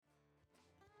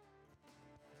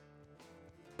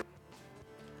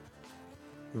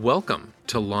Welcome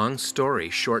to Long Story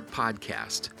Short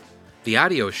Podcast, the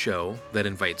audio show that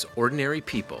invites ordinary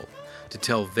people to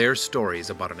tell their stories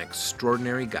about an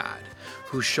extraordinary God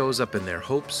who shows up in their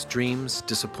hopes, dreams,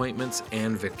 disappointments,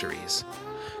 and victories.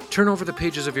 Turn over the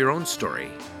pages of your own story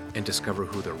and discover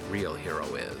who the real hero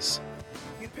is.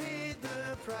 You paid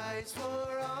the price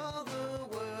for all the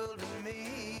world and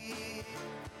me.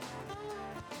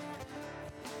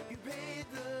 You paid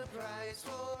the price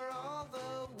for all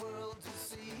the world to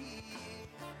see.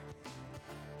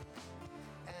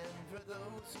 And for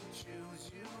those who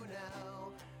choose you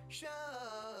now,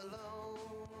 shalom.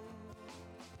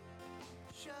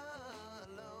 Shalom.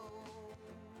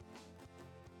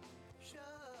 Shalom.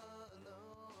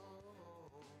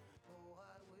 Oh,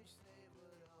 I wish they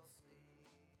would all see.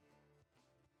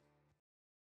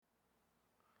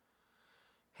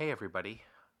 Hey, everybody.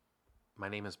 My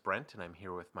name is Brent, and I'm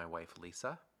here with my wife,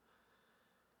 Lisa.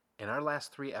 In our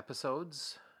last 3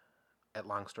 episodes at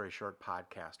Long Story Short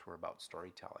Podcast were about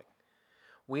storytelling.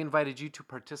 We invited you to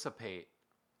participate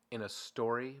in a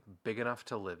story big enough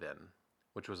to live in,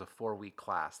 which was a 4-week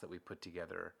class that we put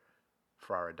together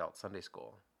for our adult Sunday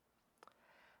school.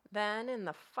 Then in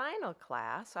the final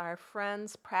class, our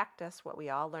friends practiced what we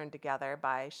all learned together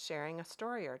by sharing a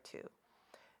story or two.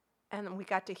 And we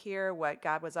got to hear what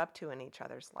God was up to in each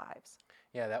other's lives.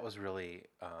 Yeah, that was really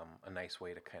a nice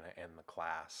way to kind of end the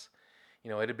class. You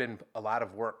know, it had been a lot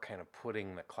of work kind of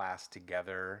putting the class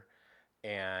together.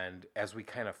 And as we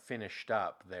kind of finished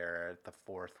up there at the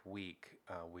 4th week,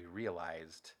 we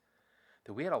realized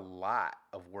that we had a lot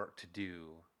of work to do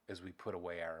as we put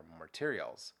away our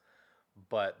materials.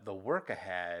 But the work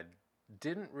ahead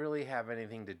didn't really have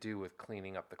anything to do with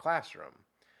cleaning up the classroom.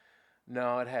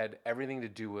 No, it had everything to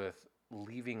do with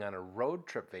leaving on a road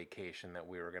trip vacation that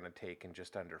we were going to take in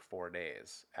just under 4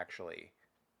 days. Actually,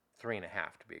 3.5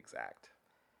 to be exact.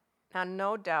 Now,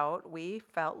 no doubt we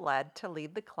felt led to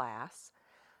lead the class,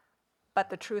 but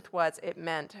the truth was it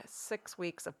meant 6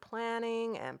 weeks of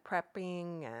planning and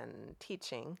prepping and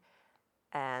teaching,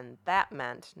 and that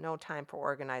meant no time for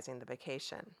organizing the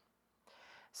vacation.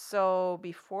 So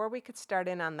before we could start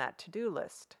in on that to-do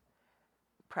list,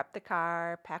 prep the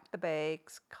car, pack the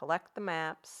bags, collect the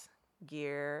maps,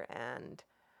 gear, and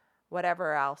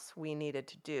whatever else we needed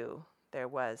to do, there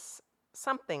was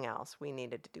something else we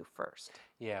needed to do first.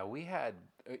 Yeah, we had,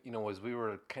 as we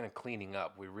were kind of cleaning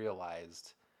up, we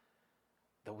realized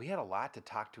that we had a lot to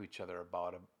talk to each other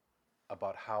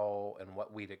about how and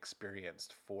what we'd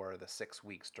experienced for the 6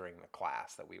 weeks during the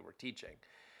class that we were teaching.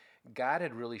 God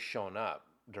had really shown up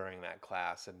during that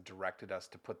class and directed us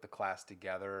to put the class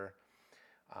together,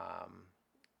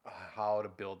 how to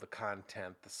build the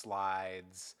content, the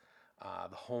slides,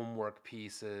 the homework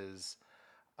pieces.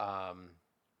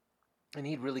 And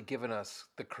he'd really given us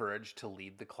the courage to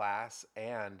lead the class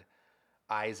and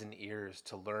eyes and ears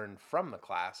to learn from the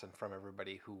class and from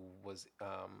everybody who was,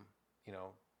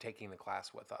 taking the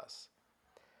class with us.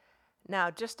 Now,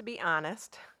 just to be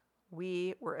honest,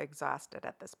 we were exhausted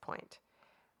at this point.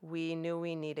 We knew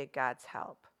we needed God's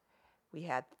help. We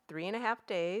had 3.5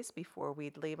 days before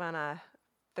we'd leave on a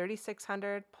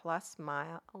 3,600 plus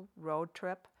mile road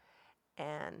trip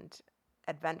and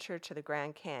adventure to the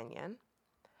Grand Canyon.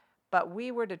 But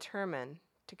we were determined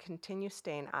to continue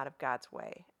staying out of God's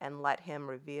way and let Him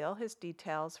reveal His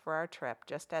details for our trip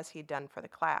just as He'd done for the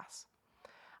class.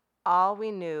 All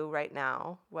we knew right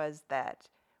now was that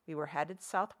we were headed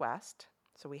southwest,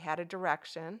 so we had a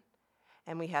direction,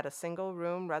 and we had a single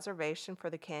room reservation for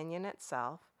the canyon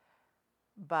itself,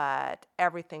 but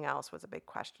everything else was a big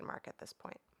question mark at this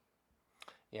point.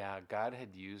 Yeah, God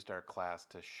had used our class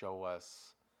to show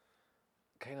us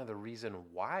kind of the reason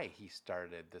why he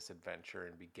started this adventure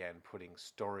and began putting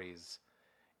stories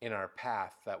in our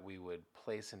path that we would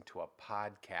place into a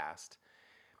podcast.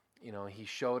 You know, he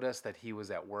showed us that he was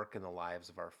at work in the lives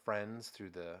of our friends through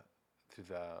the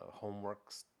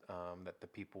homeworks that the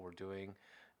people were doing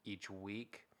each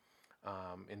week,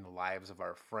 in the lives of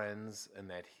our friends, and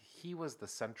that he was the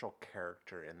central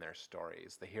character in their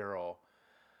stories, the hero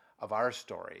of our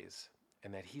stories,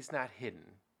 and that he's not hidden.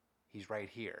 He's right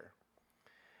here.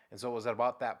 And so it was at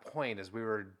about that point, as we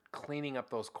were cleaning up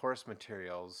those course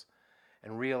materials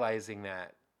and realizing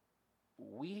that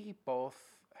we both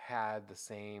had the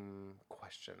same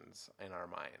questions in our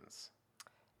minds.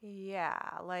 Yeah,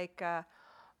 like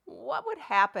what would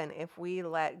happen if we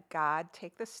let God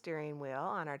take the steering wheel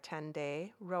on our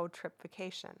 10-day road trip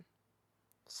vacation?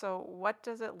 So, what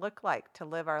does it look like to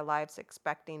live our lives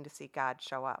expecting to see God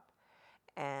show up?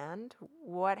 And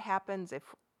what happens if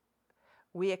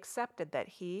we accepted that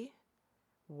He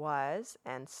was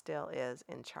and still is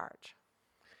in charge?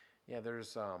 Yeah,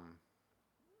 there's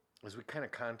as we kind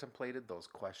of contemplated those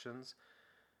questions,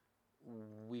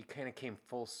 we kind of came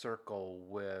full circle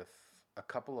with a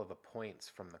couple of the points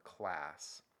from the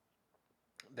class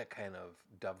that kind of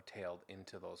dovetailed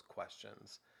into those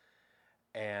questions.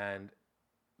 And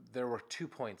there were 2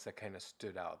 points that kind of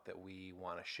stood out that we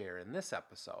want to share in this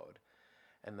episode.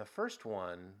 And the first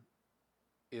one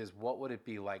is, what would it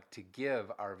be like to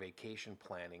give our vacation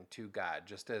planning to God,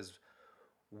 just as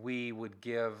we would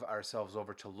give ourselves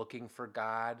over to looking for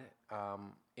God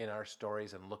in our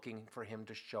stories and looking for Him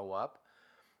to show up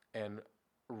and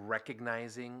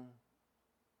recognizing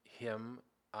Him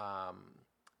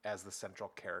as the central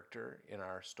character in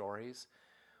our stories.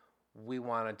 We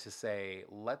wanted to say,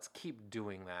 let's keep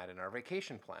doing that in our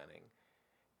vacation planning.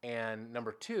 And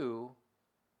number 2,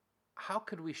 how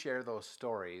could we share those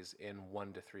stories in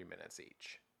 1 to 3 minutes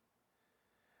each?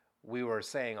 We were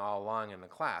saying all along in the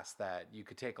class that you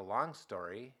could take a long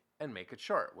story and make it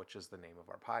short, which is the name of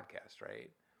our podcast, right?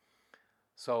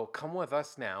 So come with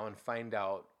us now and find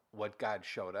out what God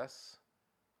showed us,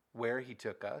 where He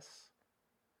took us,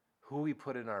 who He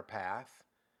put in our path,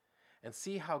 and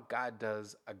see how God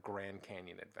does a Grand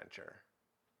Canyon adventure.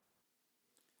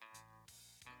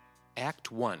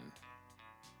 Act 1.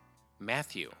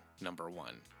 Matthew, number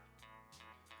 1.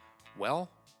 Well,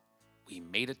 we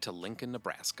made it to Lincoln,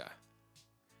 Nebraska.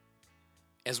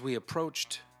 As we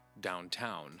approached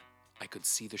downtown, I could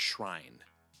see the shrine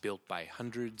built by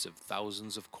hundreds of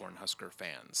thousands of Cornhusker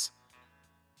fans.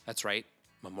 That's right,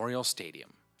 Memorial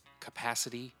Stadium,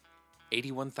 capacity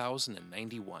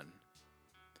 81,091.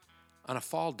 On a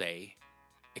fall day,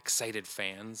 excited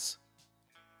fans,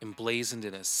 emblazoned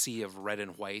in a sea of red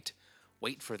and white,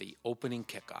 wait for the opening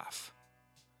kickoff.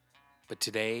 But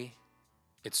today,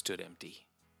 it stood empty.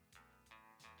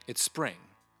 It's spring,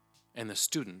 and the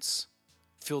students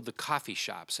filled the coffee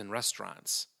shops and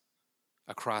restaurants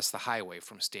across the highway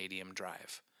from Stadium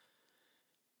Drive.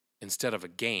 Instead of a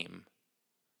game,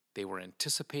 they were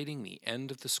anticipating the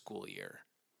end of the school year.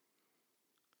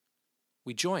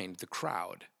 We joined the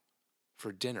crowd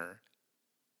for dinner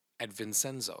at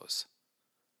Vincenzo's,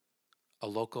 a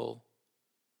local,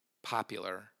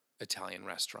 popular Italian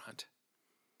restaurant.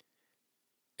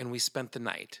 And we spent the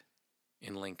night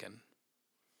in Lincoln.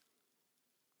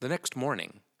 The next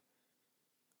morning,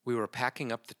 we were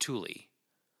packing up the Thule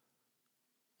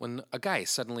when a guy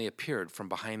suddenly appeared from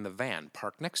behind the van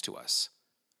parked next to us.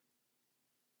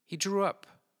 He drew up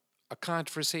a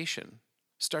conversation,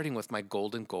 starting with my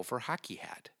Golden Gopher hockey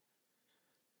hat.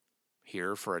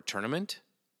 Here for a tournament?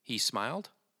 He smiled.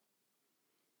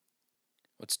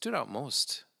 What stood out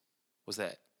most was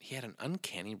that he had an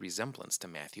uncanny resemblance to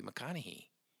Matthew McConaughey.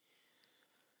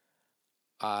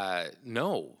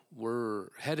 No, we're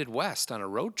headed west on a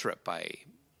road trip, I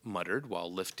muttered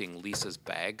while lifting Lisa's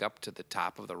bag up to the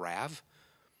top of the RAV.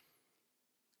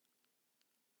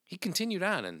 He continued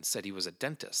on and said he was a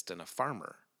dentist and a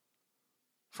farmer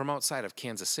from outside of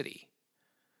Kansas City.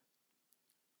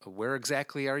 Where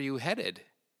exactly are you headed?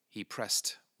 He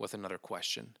pressed with another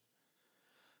question.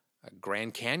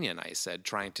 Grand Canyon, I said,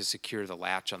 trying to secure the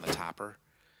latch on the topper.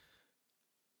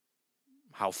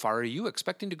 How far are you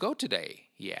expecting to go today?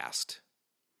 He asked.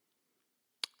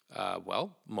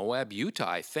 Well, Moab,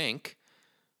 Utah, I think.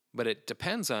 But it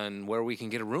depends on where we can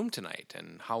get a room tonight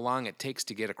and how long it takes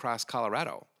to get across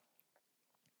Colorado.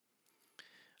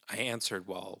 I answered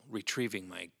while retrieving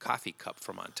my coffee cup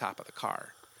from on top of the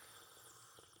car.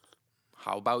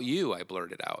 How about you? I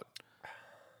blurted out.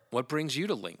 What brings you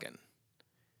to Lincoln?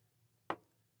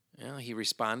 Well, he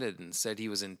responded and said he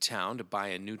was in town to buy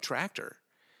a new tractor.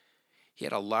 He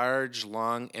had a large,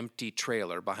 long, empty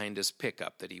trailer behind his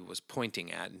pickup that he was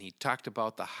pointing at, and he talked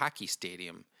about the hockey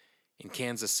stadium in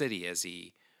Kansas City as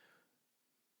he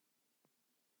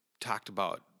talked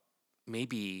about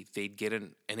maybe they'd get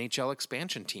an NHL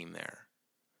expansion team there.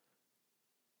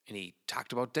 And he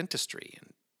talked about dentistry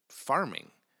and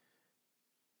farming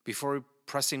before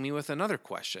pressing me with another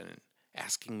question and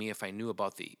asking me if I knew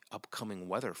about the upcoming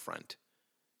weather front.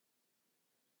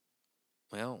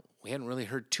 Well, we hadn't really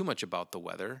heard too much about the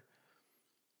weather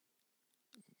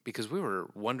because we were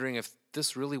wondering if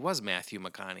this really was Matthew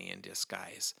McConaughey in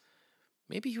disguise.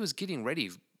 Maybe he was getting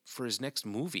ready for his next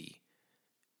movie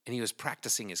and he was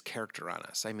practicing his character on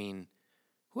us. I mean,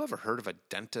 who ever heard of a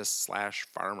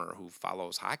dentist/farmer who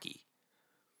follows hockey?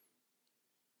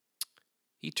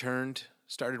 He turned,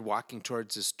 started walking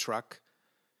towards his truck,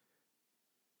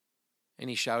 and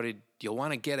he shouted, "You'll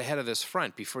want to get ahead of this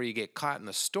front before you get caught in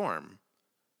the storm.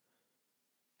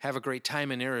 Have a great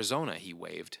time in Arizona," he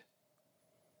waved.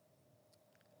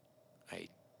 I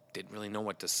didn't really know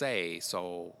what to say,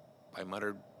 so I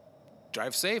muttered,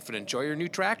 "Drive safe and enjoy your new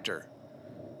tractor."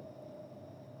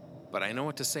 but I know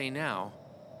what to say now.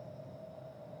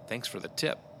 Thanks for the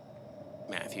tip,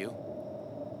 Matthew.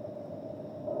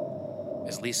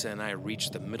 As Lisa and I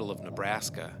reached the middle of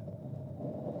Nebraska,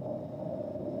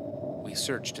 we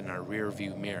searched in our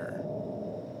rear-view mirror,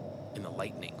 and the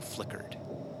lightning flickered.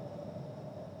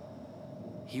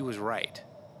 He was right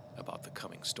about the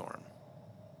coming storm.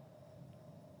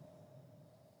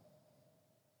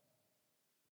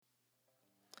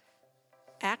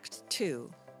 Act 2,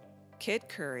 Kid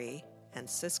Curry and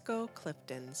Cisco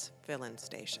Clifton's Filling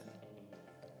Station.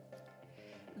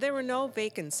 There were no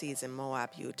vacancies in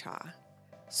Moab, Utah.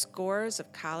 Scores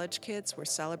of college kids were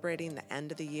celebrating the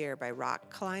end of the year by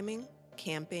rock climbing,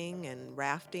 camping, and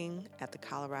rafting at the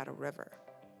Colorado River.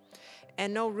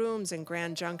 And no rooms in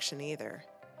Grand Junction either,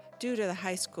 due to the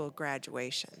high school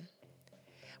graduation.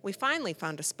 We finally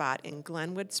found a spot in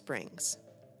Glenwood Springs,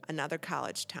 another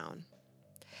college town.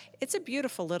 It's a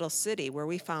beautiful little city where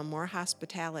we found more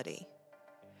hospitality.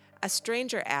 A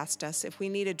stranger asked us if we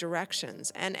needed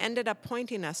directions and ended up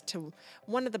pointing us to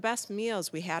one of the best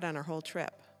meals we had on our whole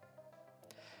trip.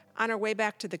 On our way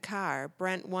back to the car,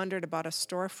 Brent wondered about a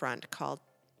storefront called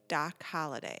Doc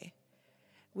Holliday.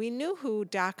 We knew who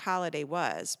Doc Holliday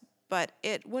was, but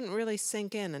it wouldn't really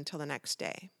sink in until the next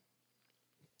day.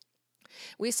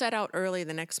 We set out early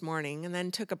the next morning and then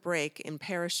took a break in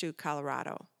Parachute,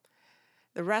 Colorado.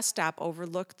 The rest stop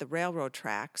overlooked the railroad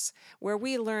tracks, where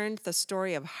we learned the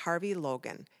story of Harvey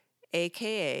Logan,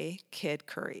 a.k.a. Kid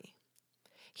Curry.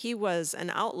 He was an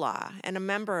outlaw and a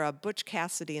member of Butch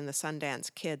Cassidy and the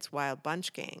Sundance Kid's Wild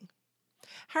Bunch gang.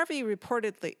 Harvey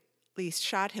reportedly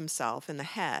shot himself in the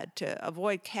head to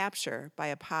avoid capture by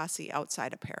a posse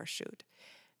outside of Parachute.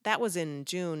 That was in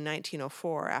June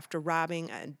 1904 after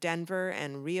robbing a Denver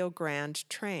and Rio Grande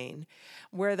train,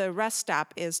 where the rest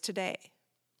stop is today.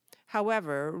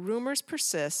 However, rumors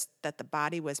persist that the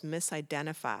body was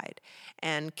misidentified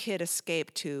and Kid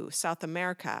escaped to South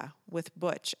America with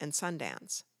Butch and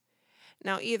Sundance.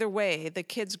 Now, either way, the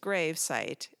Kid's grave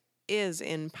site is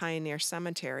in Pioneer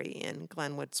Cemetery in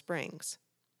Glenwood Springs.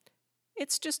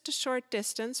 It's just a short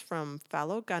distance from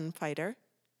fellow gunfighter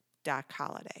Doc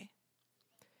Holliday.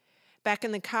 Back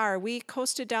in the car, we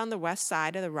coasted down the west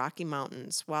side of the Rocky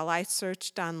Mountains while I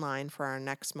searched online for our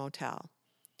next motel.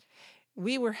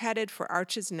 We were headed for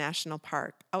Arches National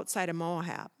Park outside of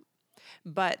Moab,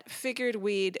 but figured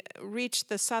we'd reach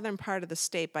the southern part of the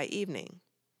state by evening.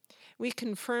 We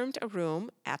confirmed a room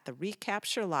at the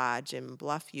Recapture Lodge in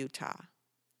Bluff, Utah.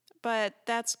 But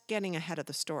that's getting ahead of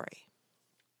the story.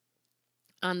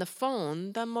 On the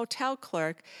phone, the motel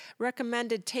clerk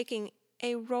recommended taking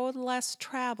a road less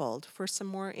traveled for some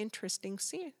more interesting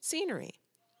scenery.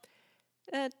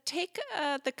 Take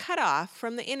the cutoff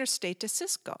from the interstate to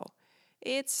Cisco.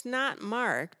 It's not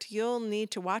marked. You'll need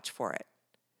to watch for it.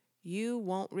 You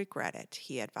won't regret it,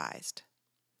 he advised.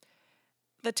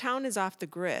 The town is off the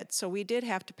grid, so we did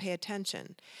have to pay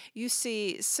attention. You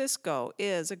see, Cisco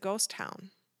is a ghost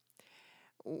town.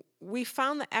 We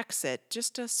found the exit,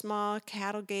 just a small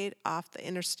cattle gate off the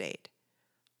interstate.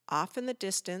 Off in the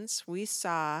distance, we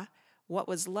saw what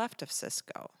was left of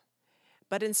Cisco.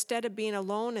 But instead of being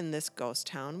alone in this ghost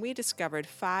town, we discovered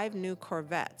 5 new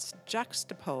Corvettes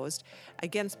juxtaposed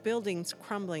against buildings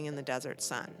crumbling in the desert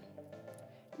sun.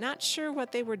 Not sure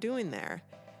what they were doing there,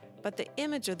 but the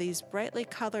image of these brightly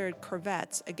colored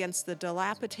Corvettes against the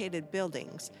dilapidated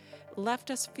buildings left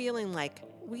us feeling like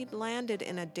we'd landed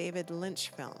in a David Lynch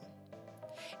film.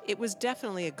 It was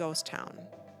definitely a ghost town,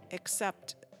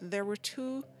 except there were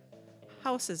 2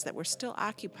 houses that were still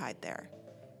occupied there.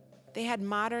 They had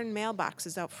modern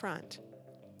mailboxes out front.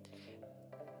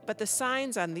 But the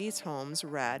signs on these homes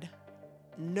read,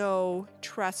 "No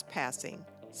trespassing.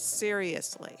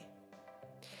 Seriously."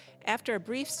 After a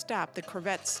brief stop, the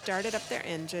Corvettes started up their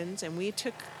engines, and we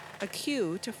took a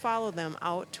cue to follow them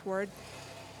out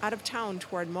of town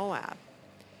toward Moab,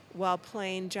 while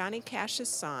playing Johnny Cash's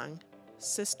song,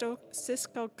 Cisco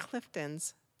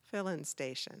Clifton's Filling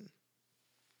Station.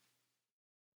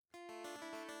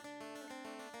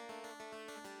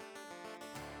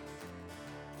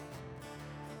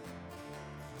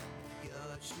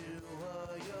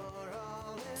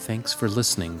 Thanks for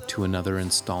listening to another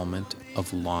installment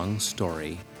of Long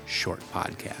Story Short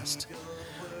Podcast.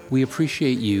 We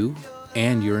appreciate you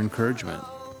and your encouragement.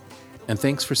 And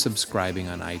thanks for subscribing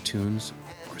on iTunes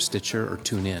or Stitcher or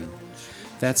TuneIn.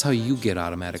 That's how you get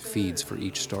automatic feeds for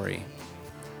each story.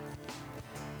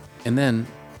 And then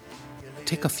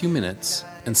take a few minutes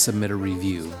and submit a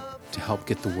review to help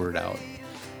get the word out.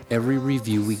 Every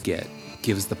review we get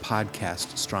gives the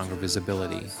podcast stronger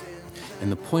visibility.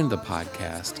 And the point of the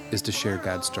podcast is to share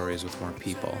God's stories with more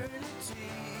people.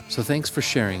 So thanks for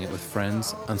sharing it with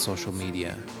friends on social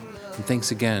media. And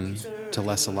thanks again to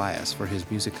Les Elias for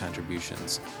his music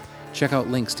contributions. Check out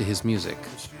links to his music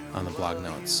on the blog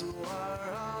notes.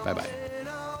 Bye-bye. And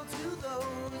all to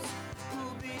those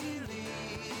who believe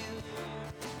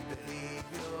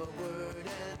your word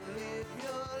and live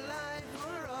your life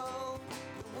for all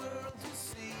the world to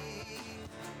see.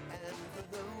 And for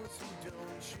those who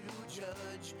don't, you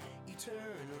judge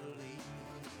eternally.